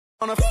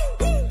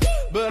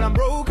But I'm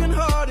broken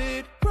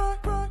hearted.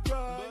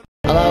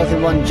 Hello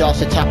everyone, Josh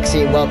the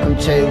Taxi, welcome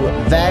to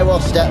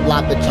Verrostet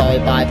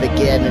Labatory by the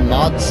Gaming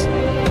Mods.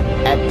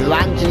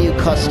 Brand new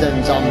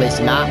customs on this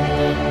map.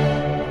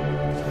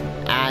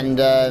 And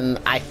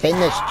I think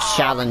there's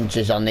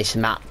challenges on this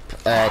map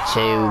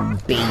to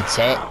beat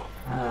it.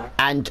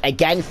 And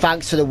again,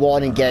 thanks for the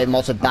warning game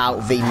was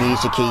about the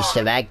music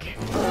Easter egg.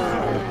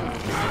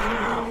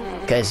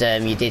 Because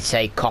you did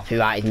say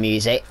copyrighted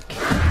music.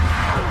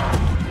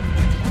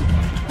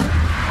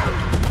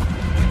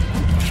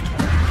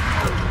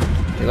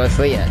 We go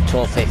through it,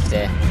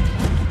 1250.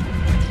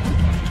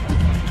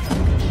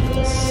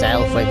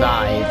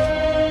 Self-revive.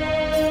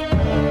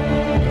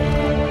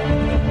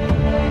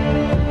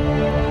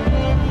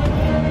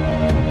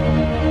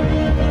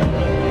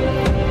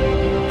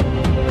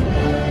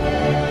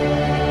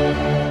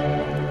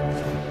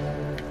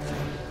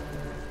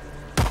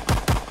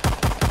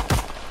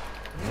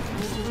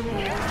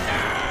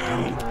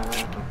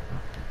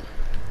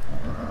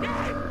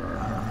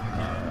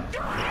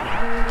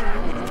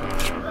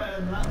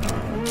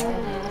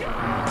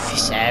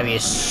 This area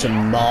is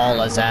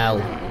small as hell.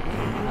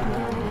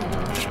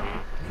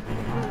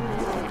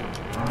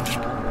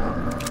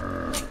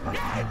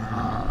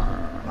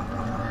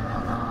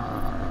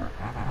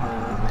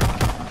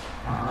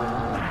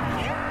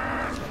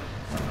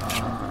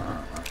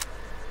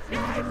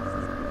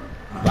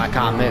 But I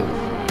can't move.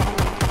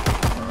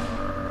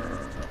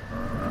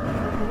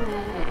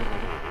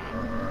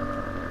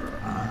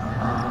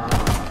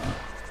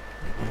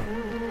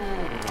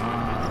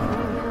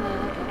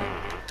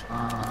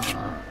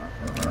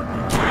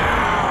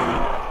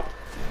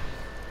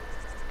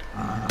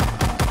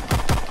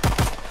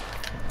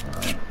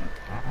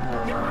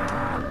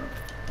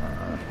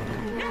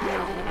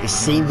 You've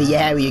seen the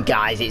area,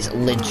 guys, it's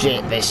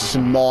legit the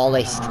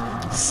smallest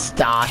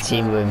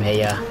starting room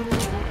here.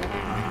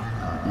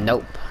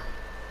 Nope.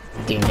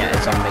 Didn't get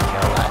a zombie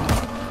kill then.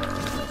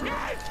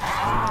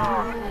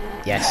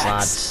 Yes,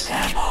 lads.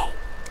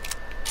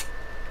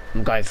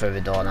 I'm going through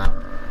the door now.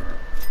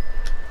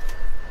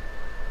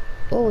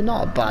 Oh,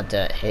 not a bad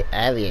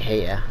area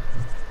here.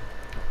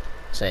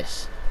 What's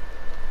this?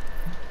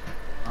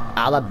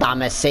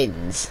 Alabama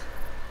Sins.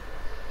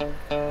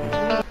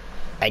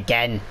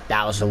 Again,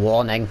 that was a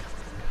warning.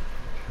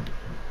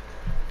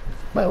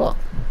 Wait, what?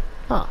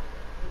 Oh.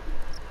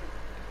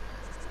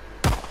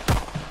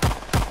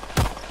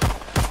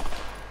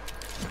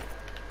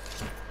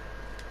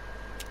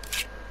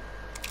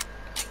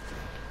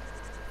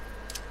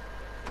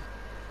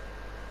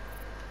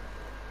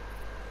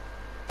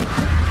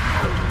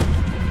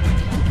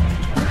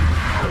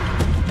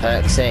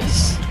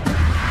 Perxis.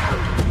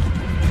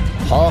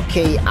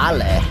 Hawkey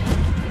Alley.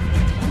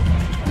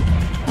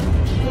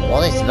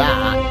 What is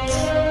that?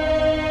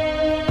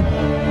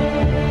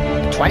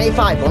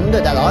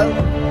 2500, hello?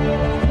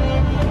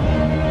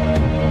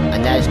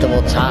 And there's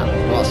double tap.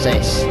 What's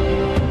this?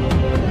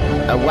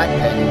 A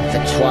weapon for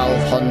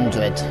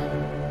 1200.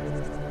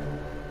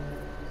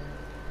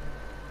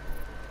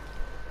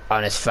 Oh,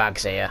 and there's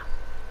frags here.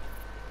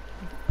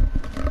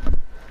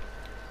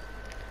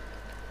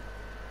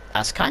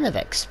 That's kind of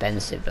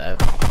expensive though.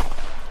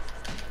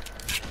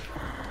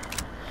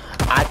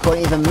 I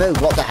couldn't even move,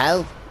 what the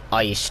hell? Oh,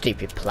 you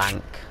stupid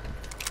plank.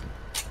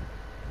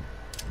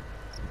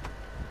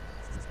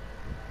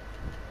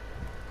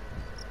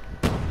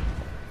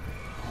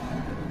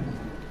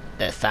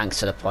 Thanks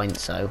for the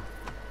points, though.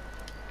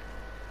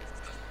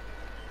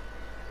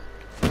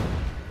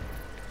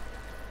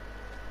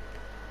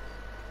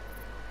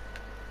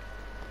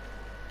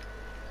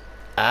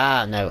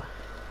 Ah, no.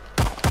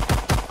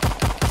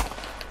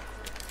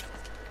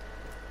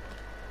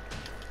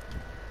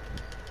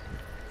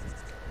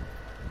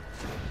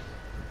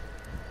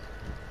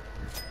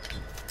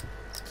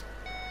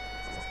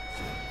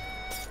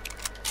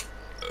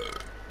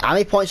 How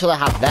many points will I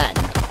have then?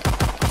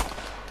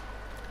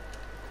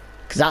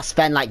 Because I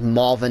spend like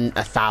more than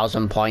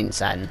 1,000 points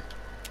then.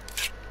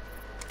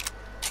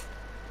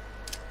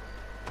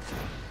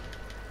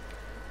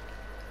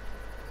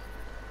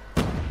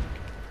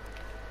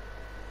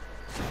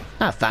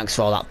 Ah, thanks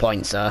for all that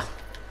points, sir.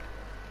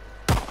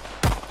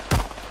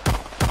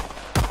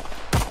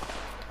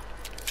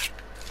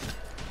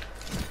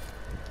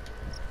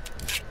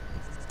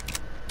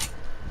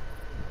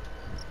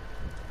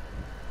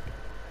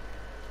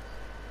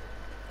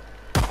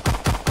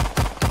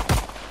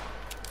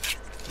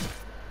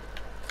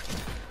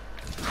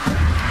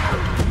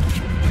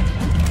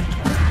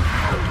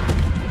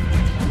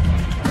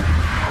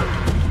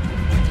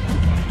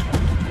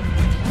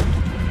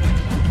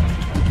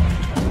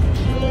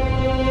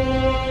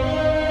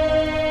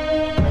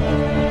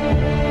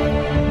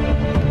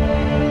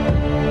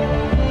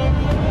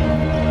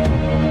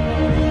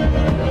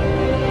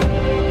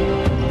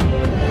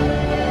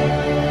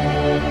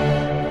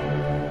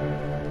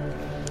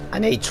 I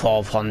need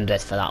 1200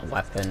 for that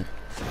weapon.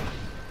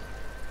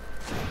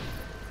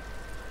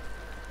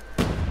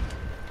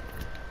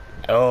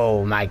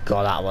 Oh my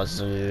god, that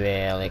was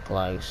really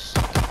close.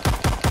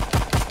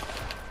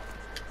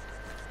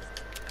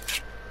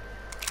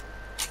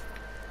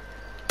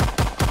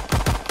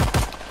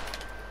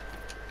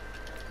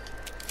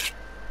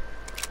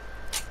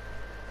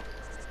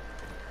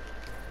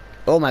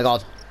 Oh my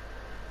god.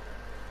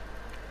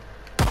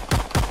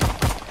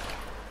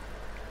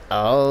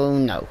 Oh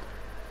no.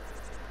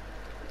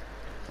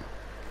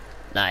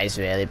 That is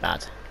really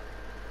bad.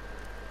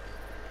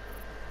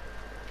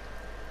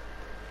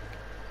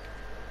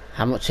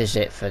 How much is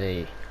it for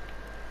the...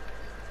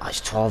 Oh, it's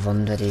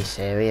 1200, are you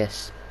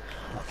serious?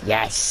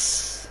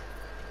 Yes!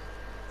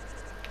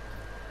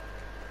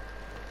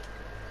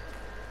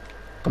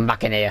 Come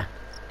back in here.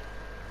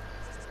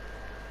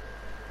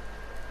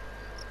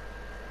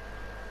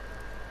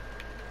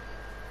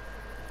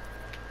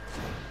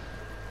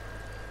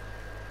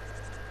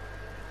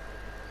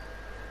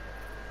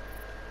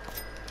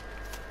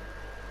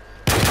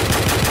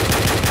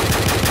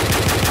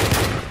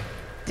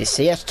 The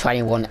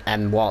CS21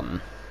 M1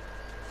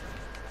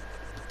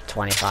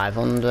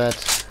 2500.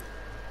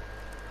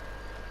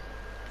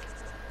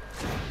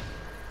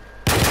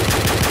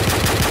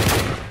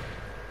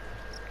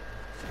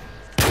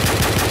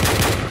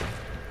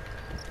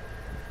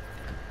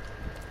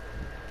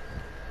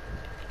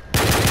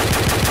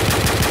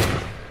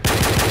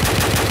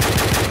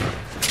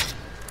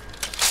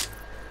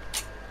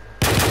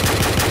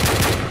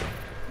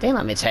 Didn't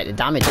let me take the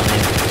damage on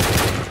him.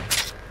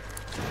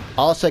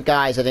 Also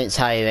guys, I didn't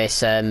tell you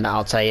this,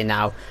 I'll tell you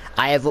now.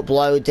 I have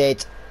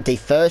uploaded the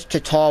first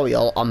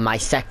tutorial on my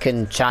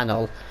second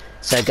channel.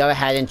 So go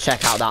ahead and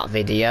check out that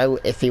video.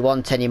 If you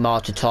want any more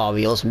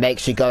tutorials, make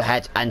sure you go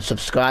ahead and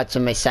subscribe to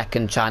my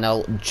second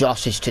channel,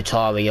 Josh's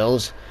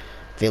Tutorials.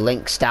 The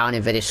link's down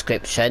in the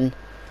description,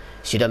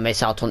 so you don't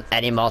miss out on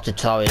any more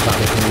tutorials that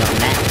will be coming up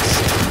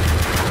next.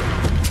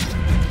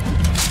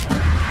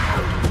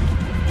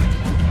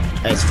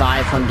 It's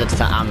 500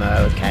 for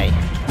ammo, okay.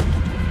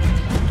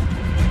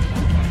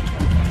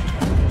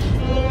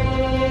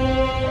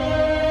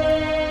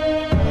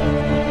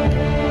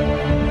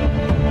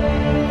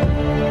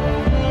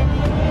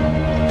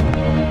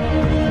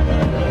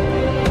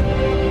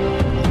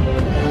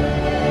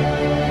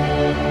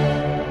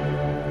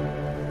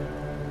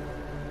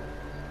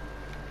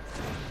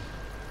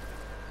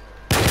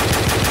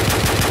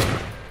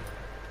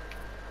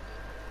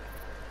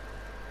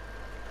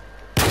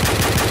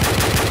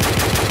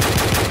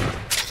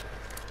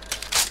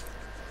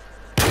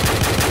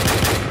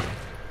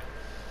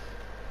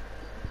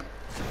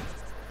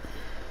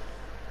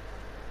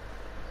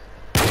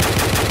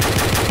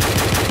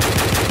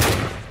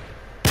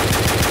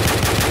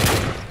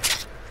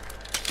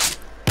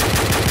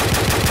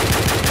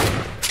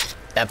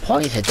 Their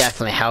points are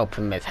definitely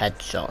helping with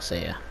headshots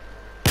here.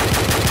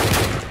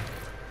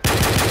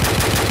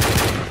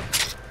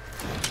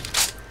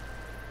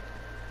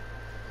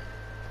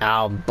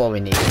 Oh, but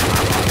we need some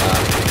ammo.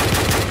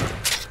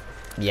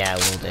 Yeah,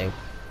 we'll do.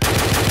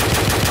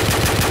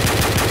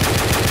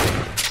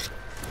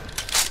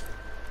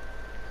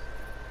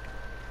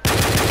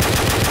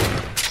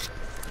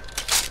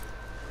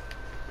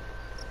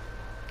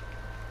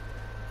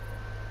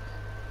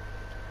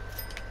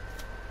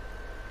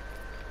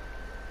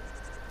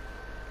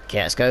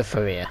 Okay, let's go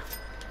through here.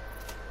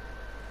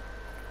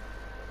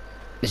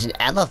 There's an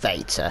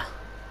elevator.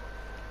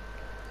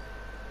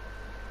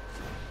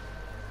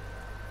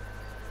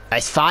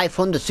 It's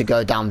 500 to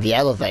go down the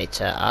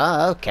elevator.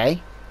 Oh,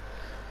 okay.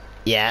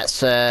 Yeah,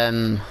 it's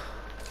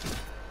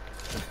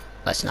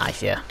let's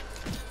knife you.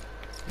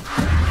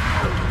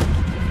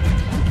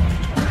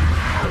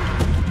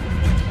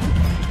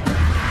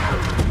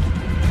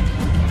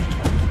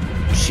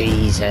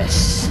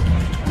 Jesus.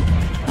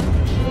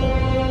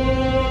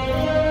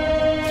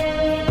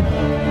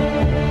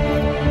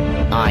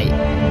 Alright,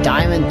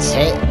 diamond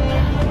tip.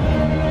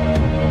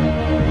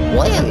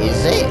 Where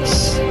is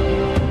this?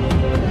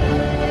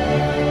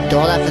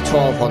 Door there for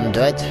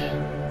 1200.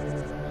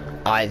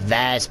 Alright,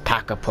 there's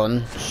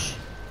Pack-a-Punch.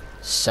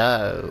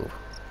 So...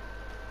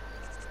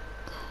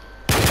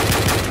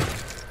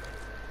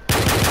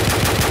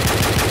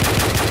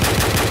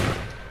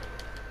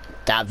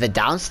 the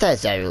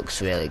downstairs area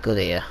looks really good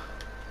here.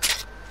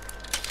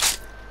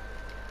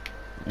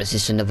 There's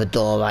just another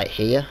door right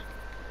here.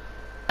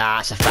 Ah,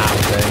 it's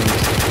 1,000.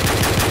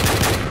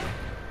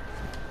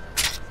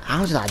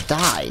 How did I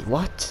die?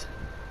 What?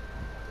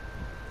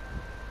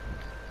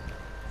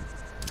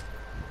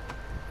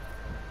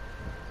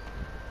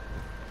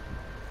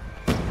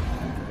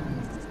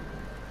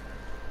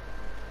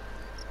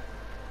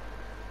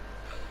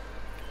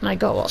 My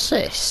god, what's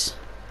this?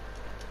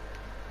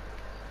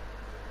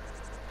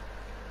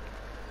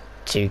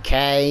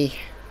 2k.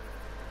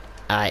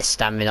 It's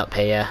standing up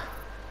here.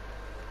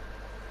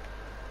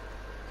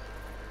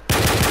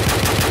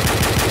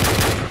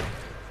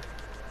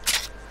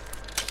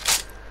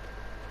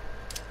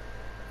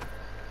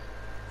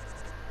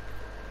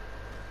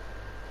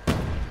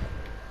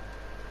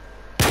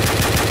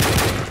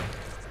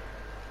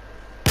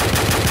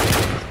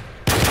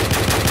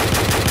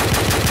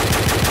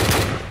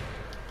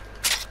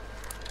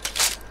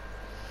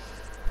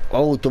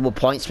 Oh, double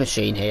points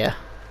machine here.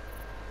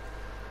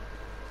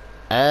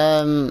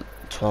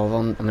 12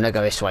 on. I'm gonna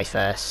go this way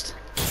first.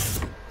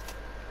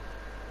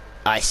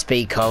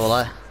 Speed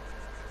cola.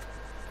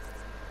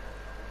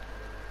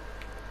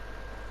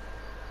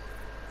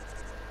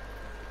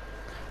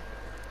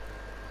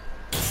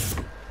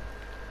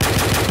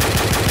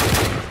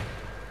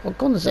 What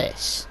gun's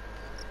this?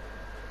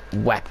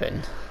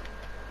 Weapon.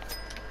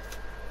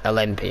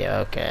 Olympia,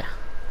 okay.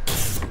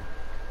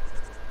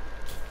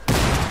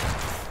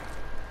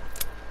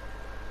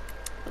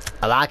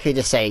 I like you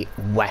to say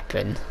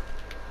weapon.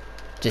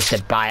 Just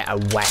to buy a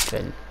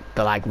weapon.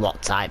 But like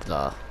what type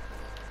though?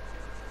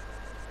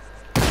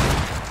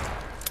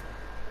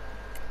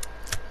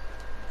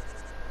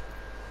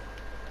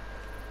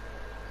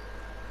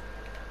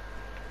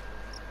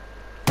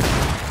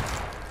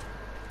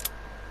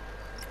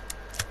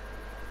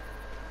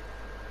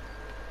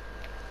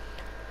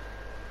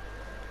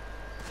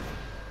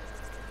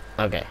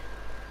 Okay.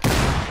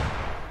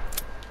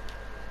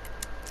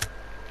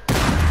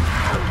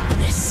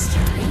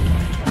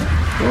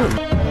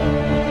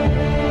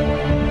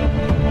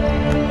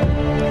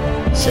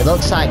 So it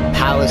looks like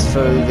powers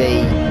through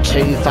the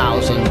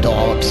 2000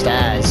 door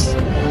upstairs.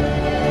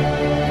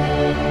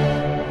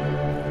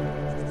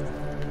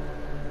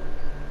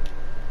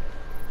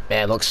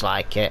 Yeah, it looks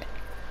like it.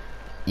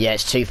 Yeah,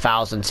 it's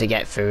 2000 to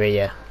get through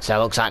here. So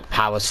it looks like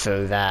powers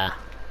through there.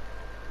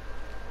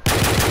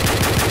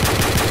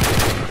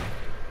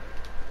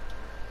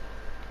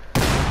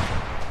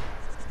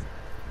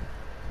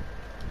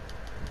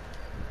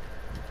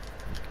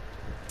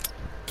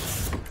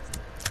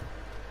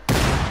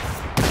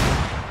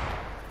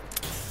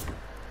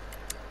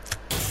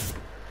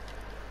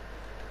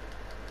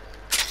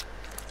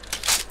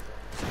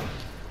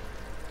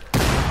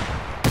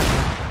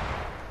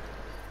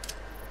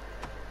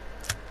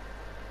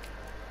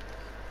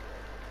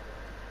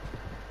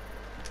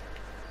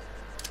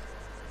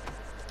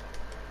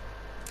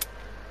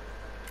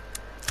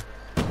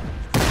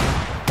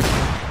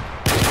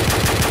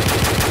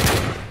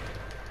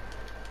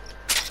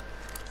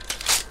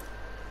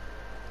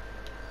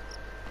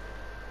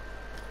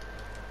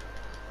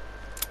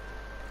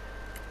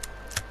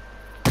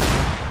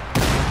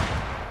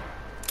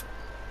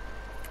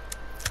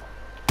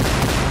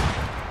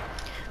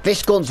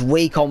 This gun's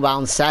weak on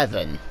round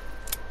 7.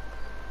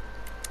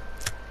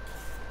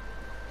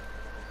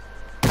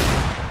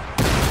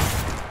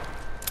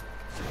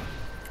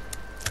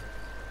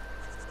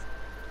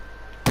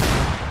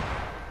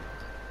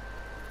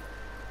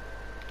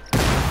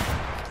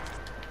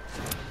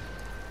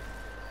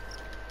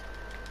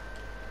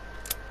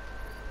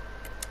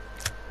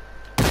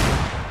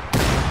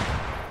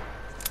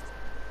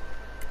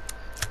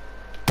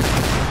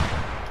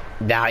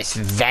 Now it's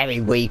very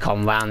weak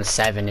on round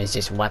 7 is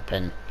this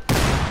weapon.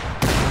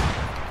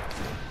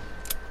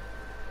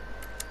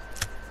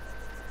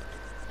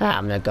 Ah,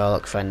 I'm gonna go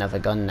look for another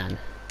gun then.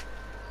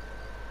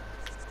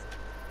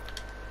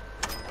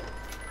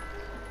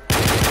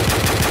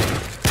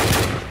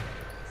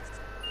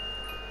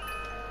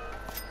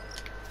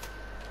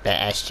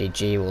 Bet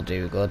SGG will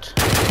do good.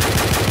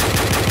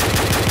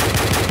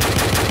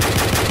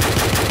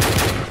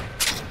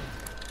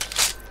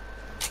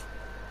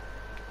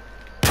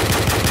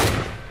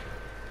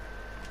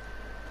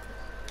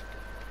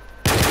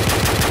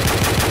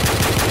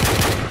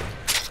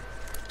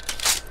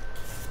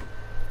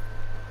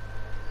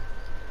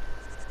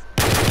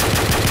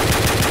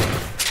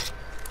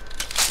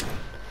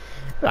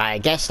 Right, I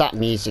guess that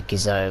music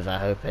is over. I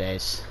hope it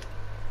is.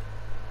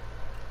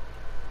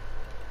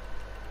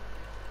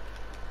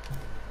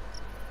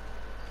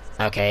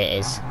 Okay, it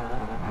is.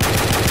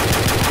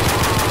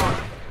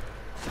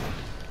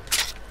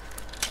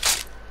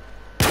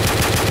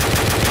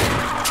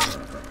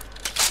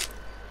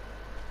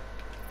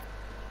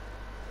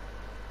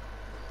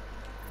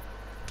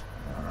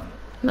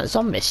 That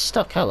zombie's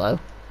stuck, hello.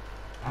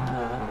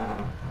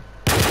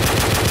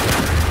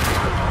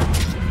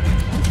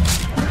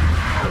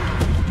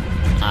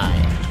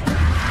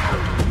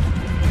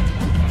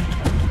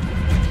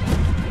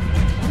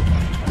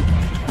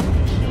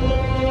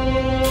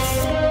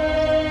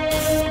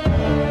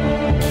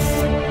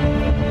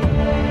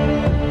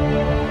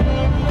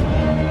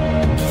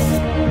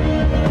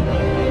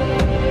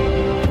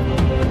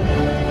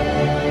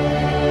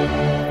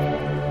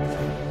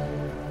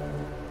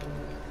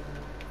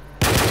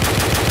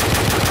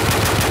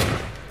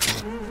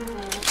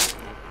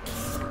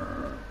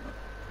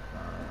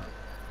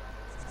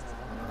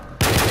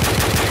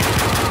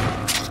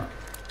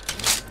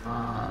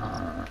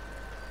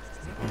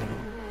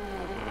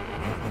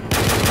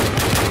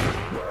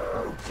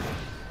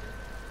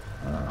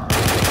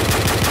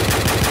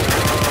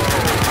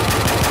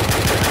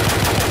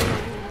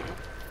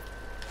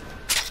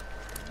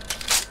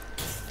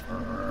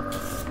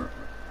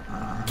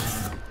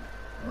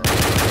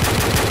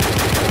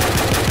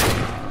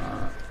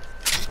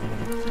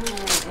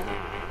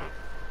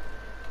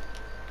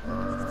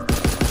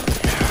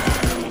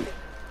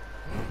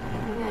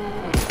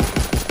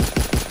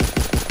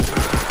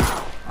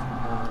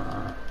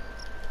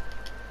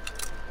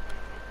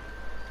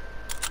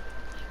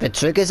 The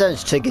trigger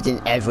zone's triggered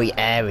in every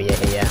area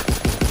here.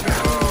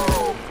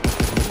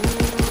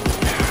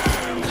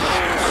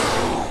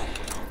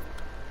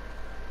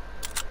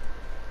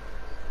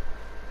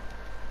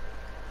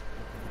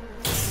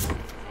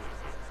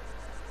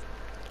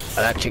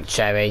 Electric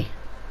cherry.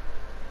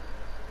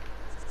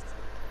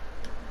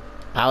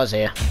 I was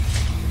here.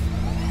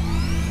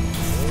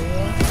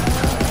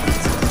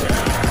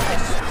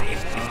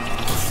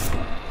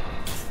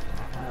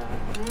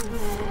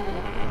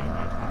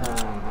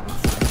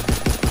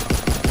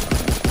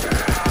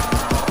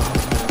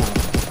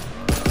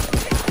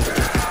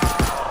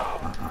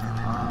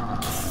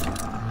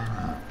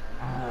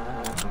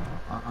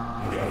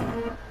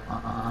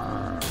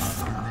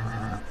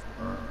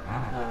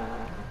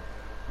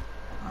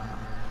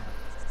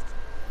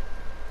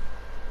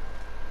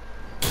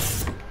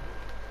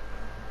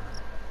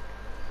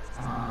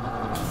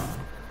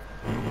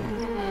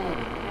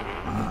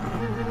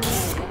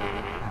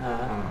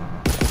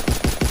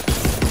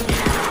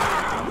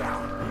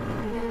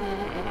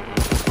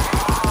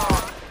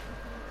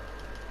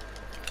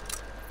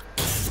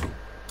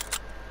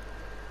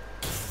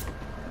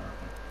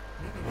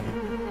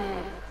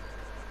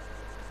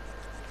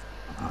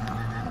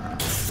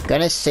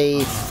 Gonna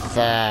see if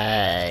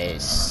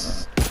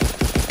there's...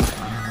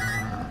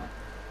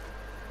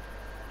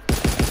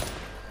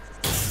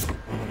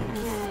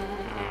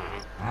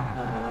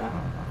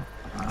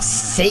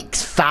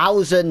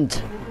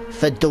 $6,000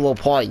 for double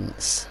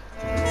points.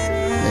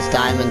 There's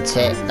diamond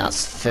tip,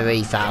 that's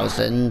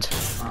 3,000.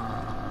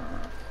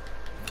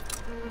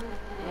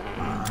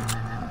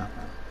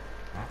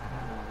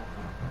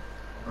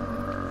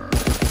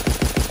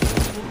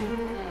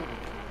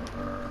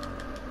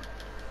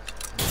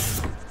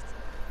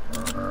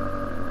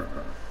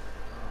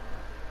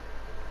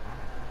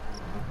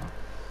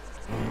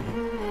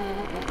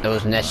 There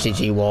was an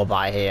SCG war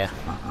by here.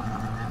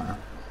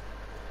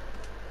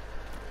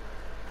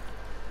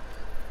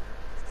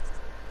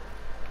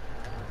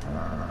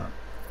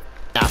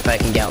 If I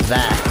can get up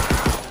there.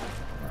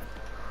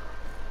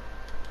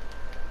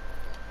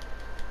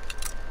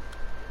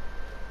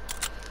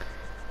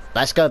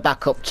 Let's go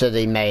back up to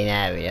the main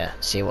area,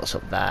 see what's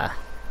up there.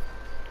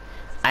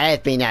 I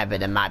have been there,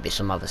 but there might be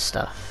some other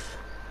stuff.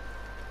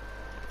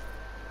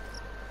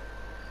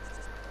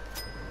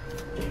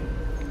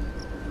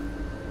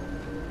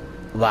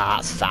 Wow,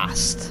 that's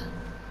fast.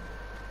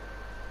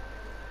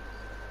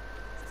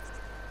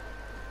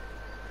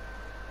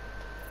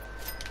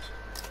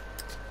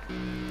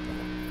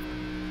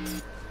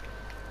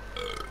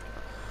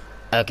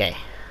 Okay.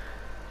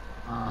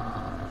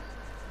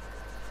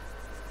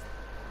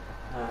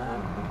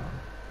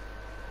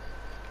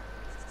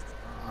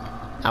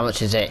 How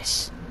much is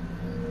this?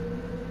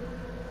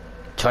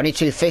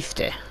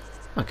 22.50.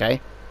 Okay.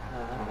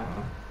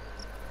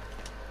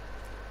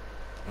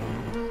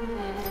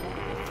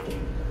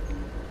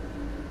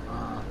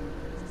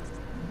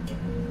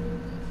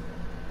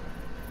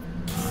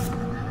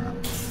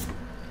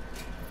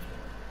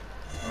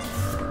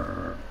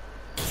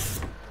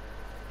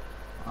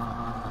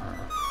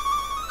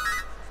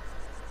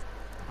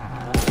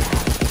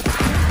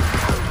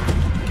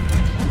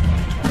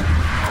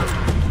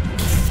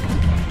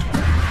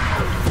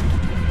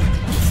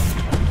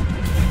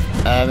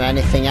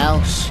 Anything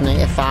else need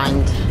to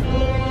find?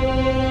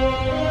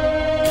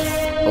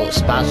 Oh,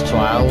 Spaz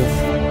 12.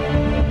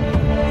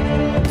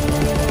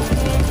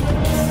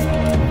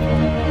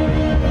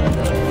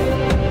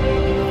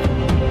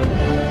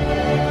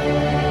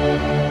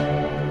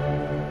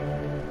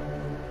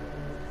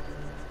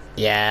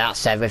 Yeah,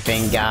 that's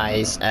everything,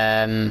 guys.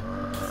 Gonna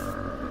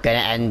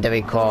end the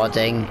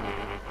recording.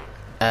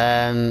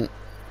 I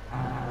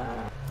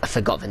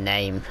forgot the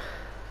name.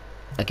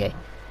 Okay.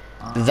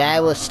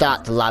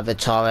 Verrostet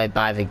Labatory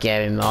by the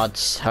Gaming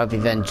Mods. Hope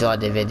you've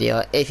enjoyed the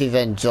video. If you've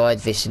enjoyed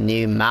this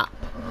new map,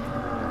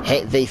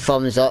 hit the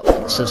thumbs up,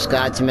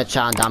 subscribe to my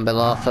channel down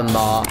below for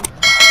more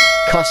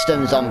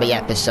custom zombie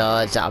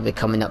episodes that'll be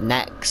coming up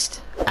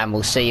next, and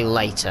we'll see you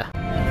later.